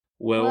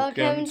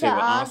Welcome to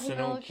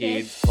Arsenal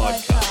Kids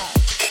Podcast.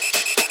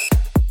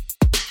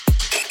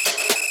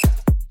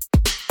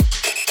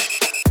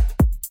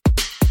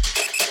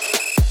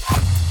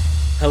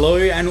 Hello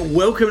and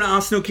welcome to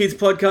Arsenal Kids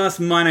Podcast.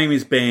 My name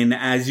is Ben.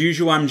 As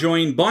usual, I'm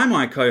joined by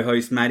my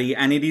co-host Maddie,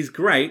 and it is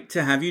great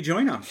to have you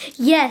join us.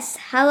 Yes,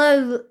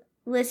 hello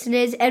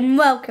listeners and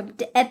welcome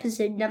to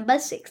episode number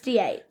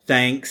 68.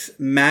 Thanks,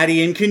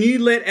 Maddie. And can you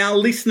let our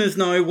listeners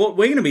know what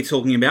we're going to be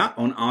talking about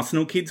on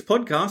Arsenal Kids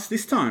Podcast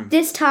this time?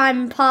 This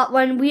time, part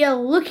 1, we are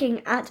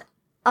looking at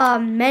our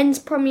men's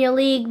Premier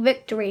League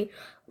victory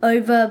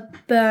over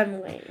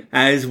Burnley.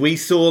 As we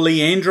saw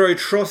Leandro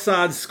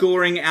Trossard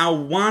scoring our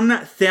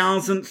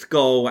 1,000th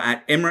goal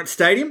at Emirates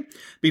Stadium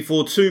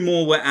before 2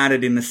 more were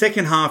added in the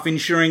second half,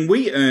 ensuring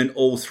we earned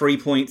all 3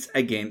 points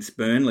against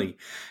Burnley.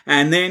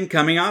 And then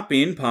coming up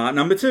in part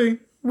number 2,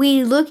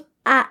 we look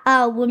at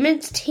our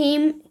women's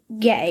team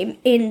game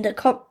in the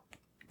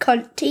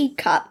Conti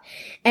Cup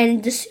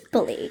and the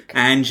Super League.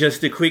 And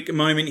just a quick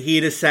moment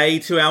here to say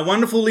to our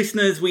wonderful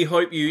listeners, we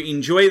hope you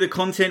enjoy the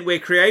content we're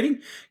creating.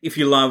 If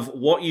you love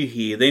what you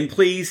hear, then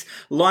please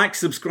like,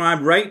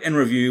 subscribe, rate and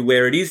review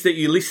where it is that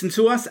you listen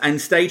to us,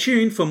 and stay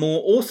tuned for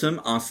more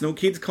awesome Arsenal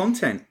Kids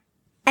content.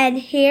 And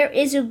here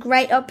is a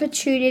great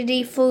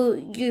opportunity for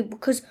you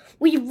because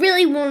we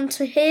really want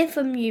to hear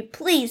from you.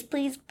 Please,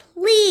 please,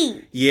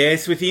 please.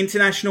 Yes, with the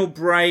international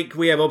break,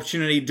 we have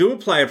opportunity to do a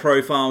player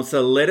profile,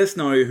 so let us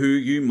know who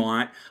you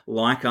might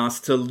like us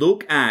to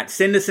look at.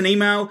 Send us an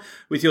email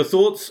with your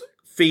thoughts,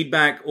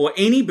 feedback, or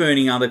any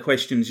burning other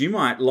questions you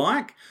might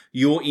like.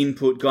 Your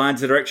input guides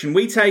the direction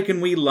we take,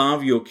 and we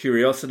love your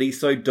curiosity,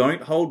 so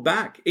don't hold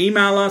back.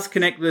 Email us,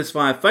 connect with us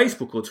via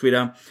Facebook or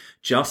Twitter.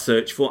 Just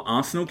search for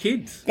Arsenal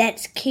Kids.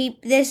 Let's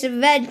keep this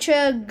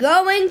adventure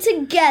going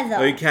together.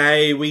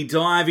 Okay, we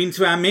dive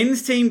into our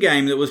men's team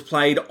game that was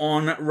played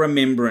on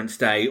Remembrance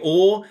Day,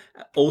 or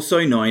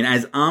also known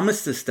as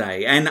Armistice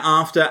Day. And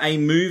after a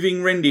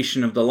moving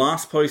rendition of The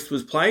Last Post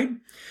was played,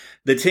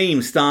 the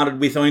team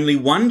started with only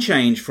one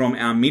change from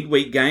our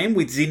midweek game,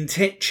 with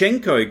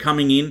Zinchenko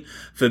coming in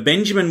for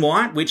Benjamin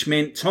White, which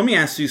meant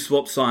Tomiyasu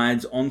swapped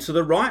sides onto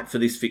the right for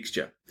this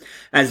fixture,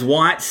 as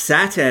White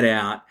sat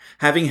out,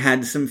 having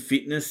had some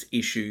fitness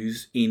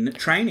issues in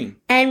training.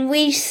 And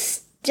we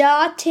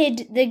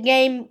started the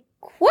game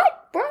quite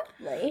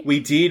brightly. We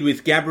did,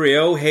 with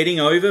Gabriel heading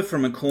over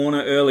from a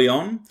corner early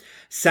on.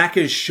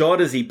 Saka's shot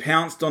as he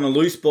pounced on a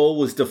loose ball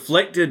was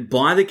deflected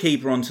by the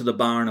keeper onto the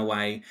bar and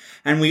away,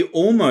 and we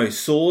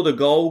almost saw the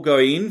goal go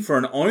in for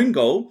an own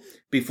goal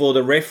before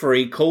the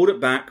referee called it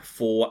back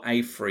for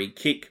a free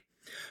kick.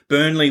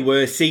 Burnley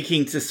were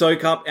seeking to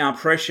soak up our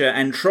pressure,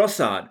 and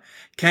Trossard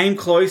came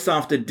close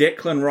after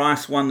Declan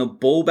Rice won the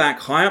ball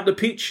back high up the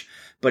pitch,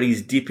 but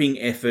his dipping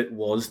effort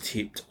was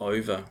tipped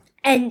over.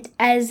 And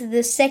as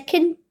the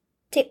second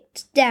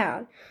ticked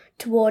down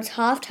towards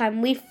halftime,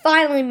 we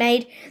finally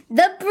made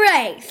the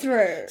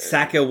breakthrough.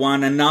 Saka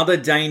won another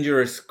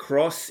dangerous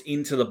cross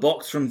into the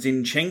box from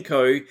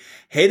Zinchenko,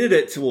 headed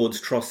it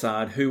towards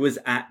Trossard, who was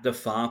at the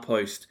far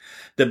post.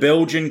 The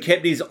Belgian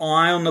kept his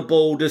eye on the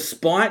ball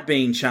despite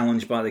being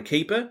challenged by the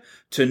keeper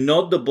to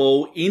nod the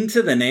ball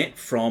into the net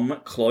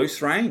from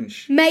close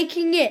range,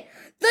 making it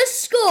the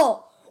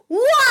score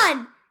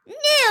 1-0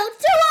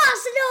 to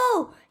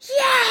Arsenal!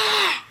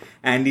 Yeah!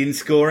 And in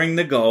scoring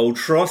the goal,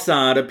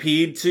 Trossard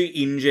appeared to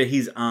injure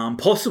his arm,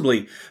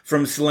 possibly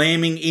from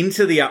slamming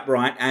into the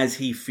upright as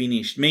he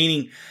finished,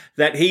 meaning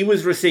that he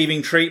was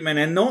receiving treatment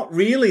and not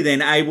really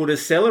then able to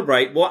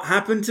celebrate what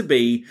happened to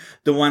be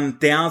the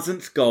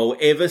 1,000th goal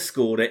ever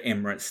scored at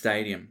Emirates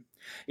Stadium.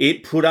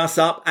 It put us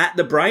up at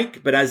the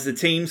break, but as the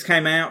teams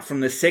came out from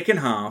the second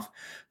half,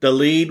 the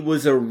lead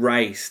was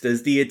erased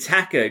as the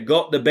attacker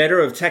got the better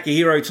of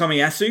Takahiro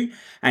Tomiyasu,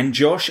 and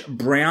Josh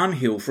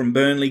Brownhill from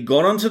Burnley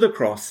got onto the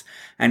cross,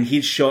 and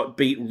his shot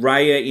beat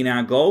Raya in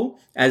our goal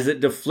as it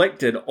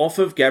deflected off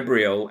of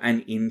Gabriel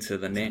and into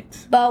the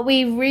net. But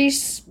we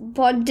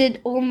responded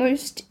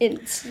almost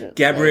instantly.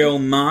 Gabriel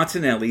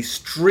Martinelli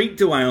streaked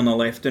away on the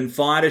left and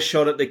fired a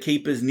shot at the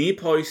keeper's near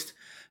post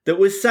that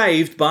was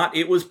saved, but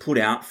it was put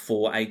out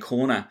for a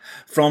corner.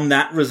 From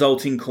that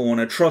resulting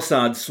corner,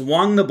 Trossard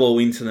swung the ball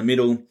into the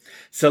middle.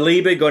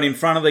 Saliba got in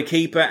front of the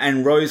keeper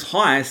and rose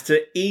highest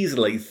to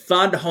easily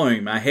thud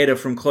home a header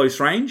from close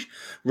range,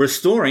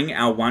 restoring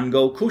our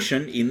 1-goal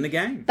cushion in the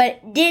game. But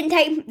it didn't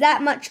take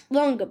that much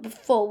longer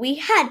before we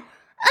had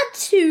a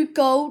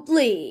 2-goal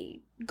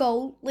lead.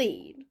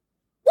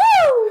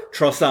 Woo!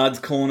 Trossard's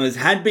corners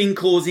had been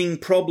causing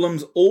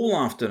problems all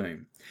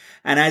afternoon.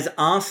 And as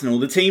Arsenal,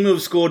 the team who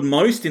have scored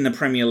most in the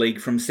Premier League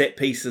from set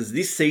pieces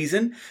this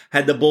season,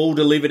 had the ball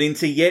delivered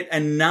into yet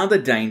another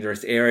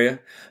dangerous area.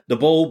 The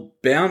ball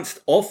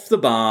bounced off the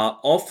bar,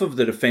 off of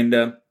the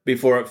defender,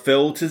 before it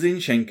fell to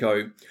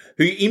Zinchenko,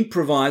 who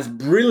improvised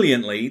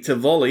brilliantly to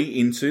volley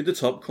into the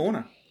top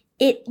corner.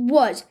 It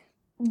was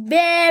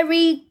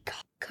very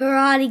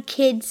Karate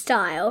Kid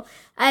style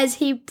as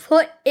he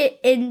put it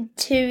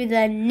into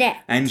the net.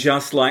 And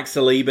just like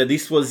Saliba,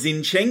 this was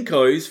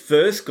Zinchenko's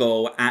first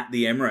goal at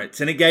the Emirates,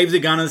 and it gave the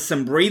Gunners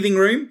some breathing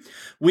room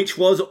which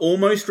was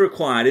almost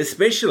required,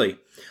 especially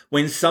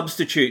when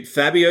substitute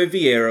Fabio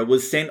Vieira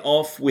was sent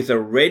off with a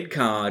red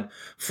card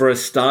for a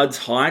stud's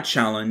high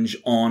challenge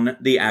on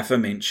the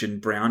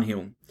aforementioned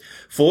Brownhill.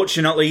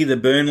 Fortunately, the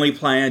Burnley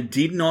player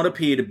did not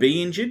appear to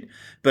be injured,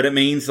 but it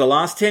means the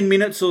last 10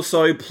 minutes or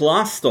so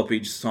plus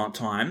stoppage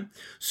time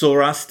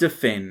saw us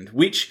defend,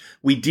 which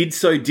we did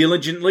so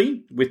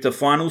diligently, with the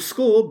final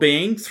score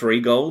being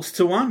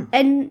 3-1.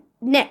 And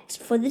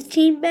next for the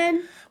team,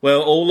 Ben?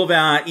 Well, all of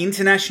our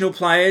international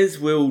players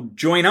will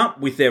join up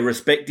with their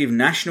respective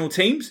national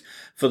teams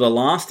for the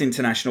last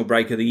international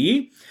break of the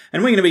year.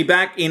 And we're going to be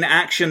back in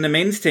action, the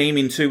men's team,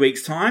 in 2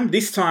 weeks' time,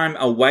 this time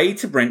away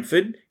to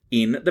Brentford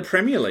in the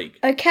Premier League.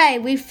 Okay,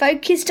 we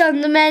focused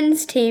on the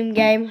men's team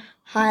game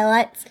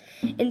highlights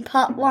in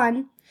part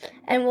 1,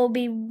 and we'll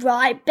be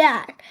right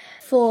back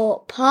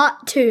for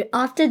part 2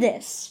 after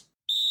this.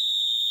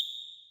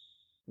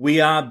 We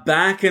are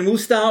back, and we'll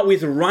start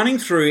with running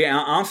through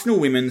our Arsenal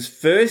women's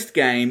first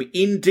game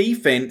in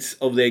defence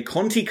of their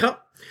Conti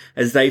Cup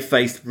as they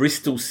faced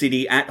Bristol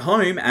City at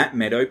home at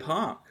Meadow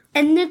Park.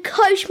 And the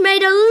coach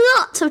made a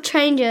lot of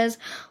changes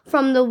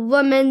from the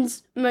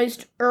women's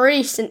most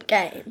recent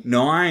game.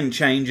 9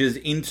 changes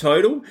in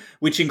total,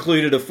 which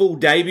included a full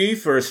debut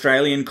for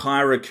Australian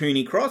Kyra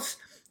Cooney-Cross,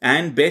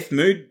 and Beth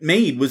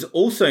Mead was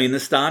also in the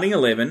starting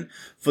 11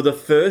 for the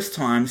first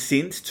time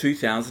since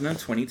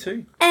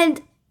 2022.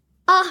 And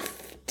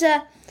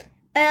after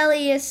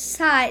earlier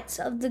sights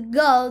of the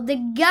goal, the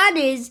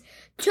Gunners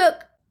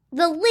took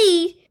the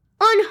lead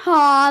on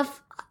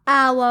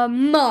half-hour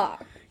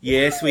mark.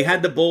 Yes, we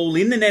had the ball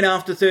in the net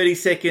after 30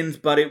 seconds,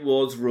 but it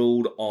was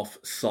ruled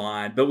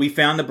offside. But we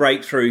found the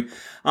breakthrough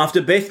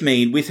after Beth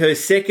Mead, with her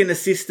second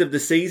assist of the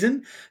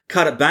season,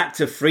 cut it back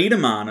to Frida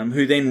Marnham,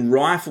 who then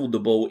rifled the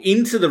ball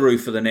into the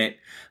roof of the net,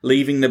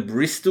 leaving the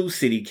Bristol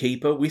City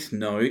keeper with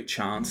no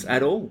chance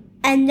at all.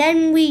 And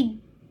then we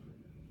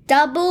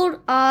doubled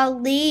our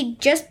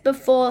lead just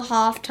before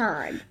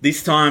half-time.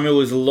 This time it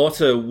was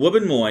Lotte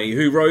Wubbenmoy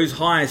who rose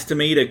highest to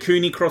meet a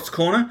Cooney-Cross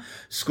corner,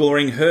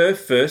 scoring her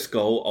first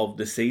goal of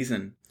the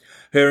season.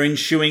 Her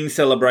ensuing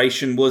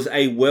celebration was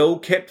a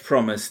well-kept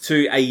promise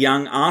to a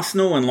young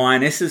Arsenal and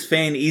Lionesses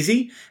fan,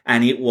 Izzy,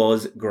 and it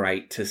was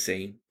great to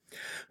see.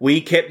 We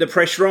kept the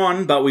pressure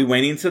on, but we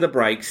went into the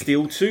break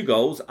still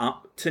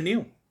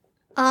 2-0.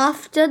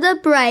 After the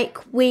break,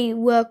 we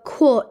were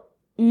caught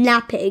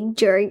napping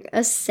during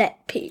a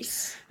set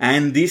piece.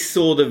 And this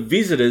saw the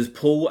visitors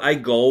pull a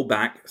goal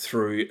back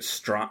through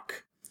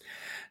Struck.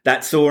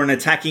 That saw an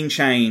attacking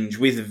change,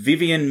 with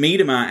Vivian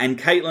Miedema and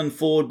Caitlin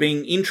Ford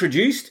being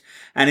introduced,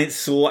 and it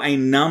saw a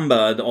number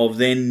of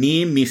their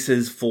near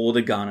misses for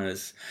the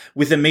Gunners,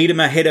 with a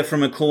Miedema header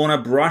from a corner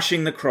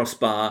brushing the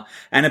crossbar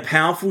and a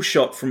powerful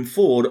shot from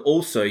Ford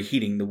also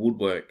hitting the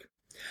woodwork.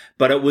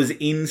 But it was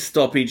in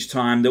stoppage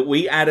time that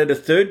we added a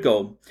third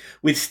goal,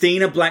 with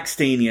Stina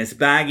Blackstenius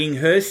bagging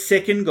her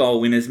second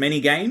goal in as many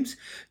games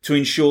to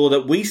ensure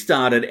that we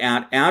started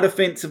out our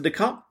defence of the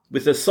Cup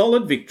with a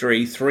solid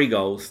victory,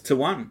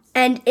 3-1.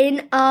 And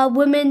in our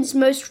women's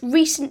most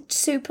recent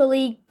Super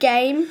League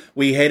game,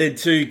 we headed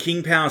to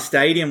King Power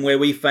Stadium where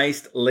we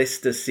faced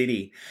Leicester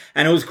City.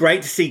 And it was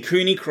great to see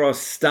Cooney-Cross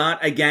start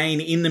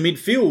again in the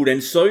midfield,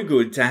 and so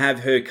good to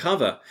have her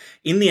cover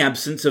in the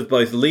absence of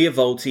both Leah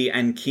Volti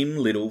and Kim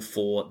Little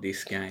for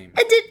this game.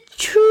 And it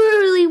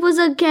truly was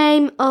a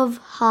game of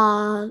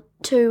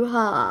two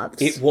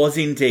halves. It was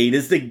indeed,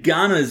 as the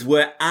Gunners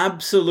were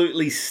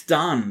absolutely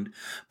stunned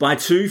by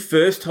 2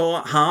 first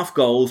half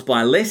goals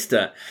by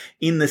Leicester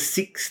in the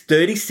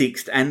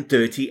 36th and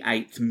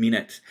 38th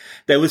minute.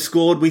 They were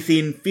scored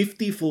within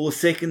 54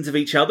 seconds of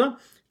each other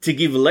to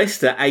give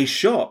Leicester a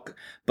shock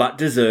but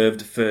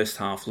deserved first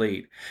half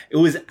lead. It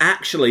was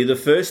actually the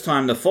first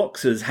time the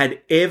Foxes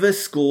had ever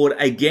scored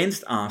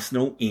against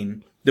Arsenal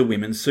in the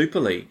Women's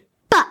Super League.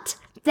 But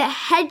the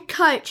head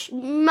coach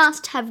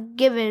must have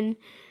given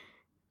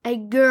a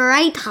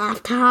great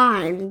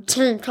half-time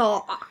to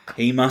talk.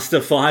 He must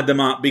have fired them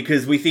up,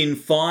 because within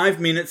 5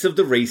 minutes of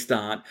the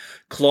restart,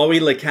 Chloe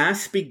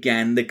Lacasse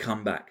began the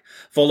comeback,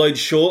 followed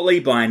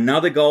shortly by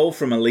another goal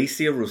from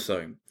Alicia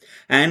Russo.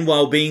 And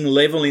while being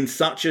level in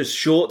such a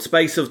short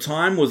space of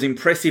time was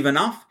impressive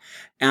enough,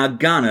 our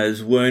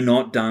Gunners were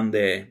not done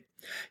there.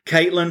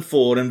 Caitlin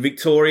Ford and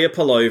Victoria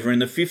Pelova in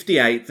the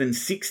 58th and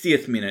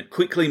 60th minute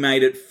quickly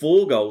made it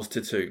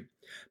 4-2.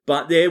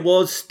 But there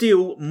was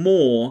still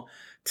more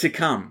to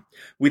come,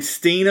 with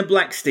Stina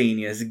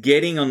Blackstenius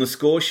getting on the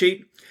score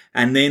sheet,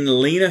 and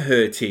then Lena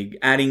Hurtig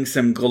adding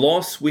some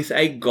gloss with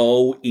a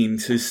goal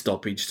into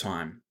stoppage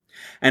time.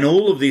 And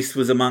all of this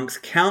was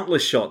amongst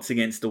countless shots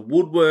against the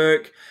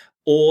woodwork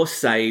or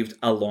saved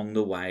along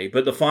the way.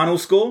 But the final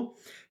score,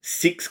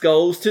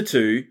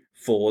 6-2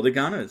 for the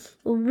Gunners.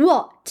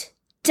 What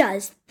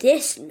does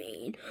this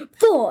mean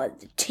for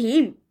the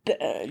team,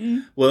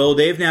 Ben? Well,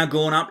 they've now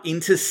gone up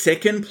into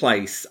second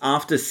place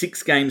after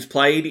 6 games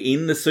played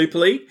in the Super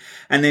League,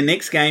 and their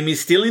next game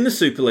is still in the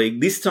Super League.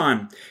 This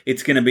time,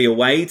 it's going to be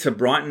away to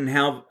Brighton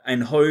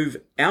and Hove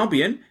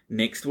Albion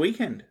next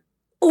weekend.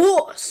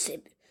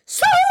 Awesome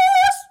sauce!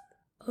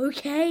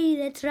 Okay,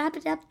 let's wrap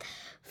it up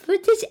for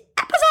this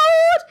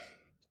episode.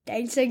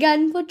 Thanks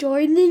again for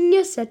joining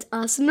us at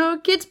Arsenal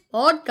Kids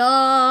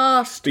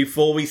Podcast.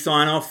 Before we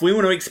sign off, we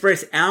want to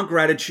express our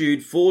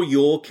gratitude for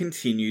your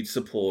continued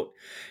support.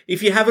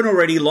 If you haven't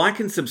already,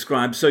 like and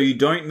subscribe so you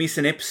don't miss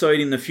an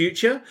episode in the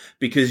future,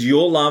 because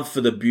your love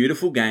for the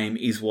beautiful game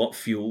is what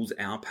fuels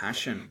our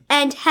passion.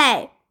 And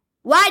hey,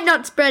 why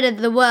not spread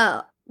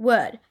the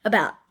word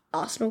about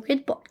Arsenal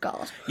Kids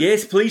Podcast?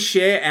 Yes, please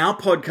share our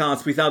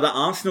podcast with other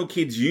Arsenal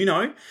kids you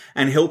know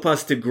and help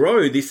us to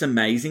grow this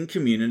amazing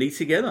community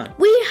together.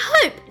 We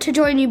hope to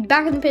join you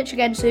back on the pitch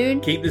again soon.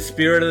 Keep the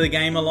spirit of the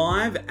game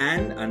alive,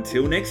 and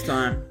until next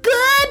time. Good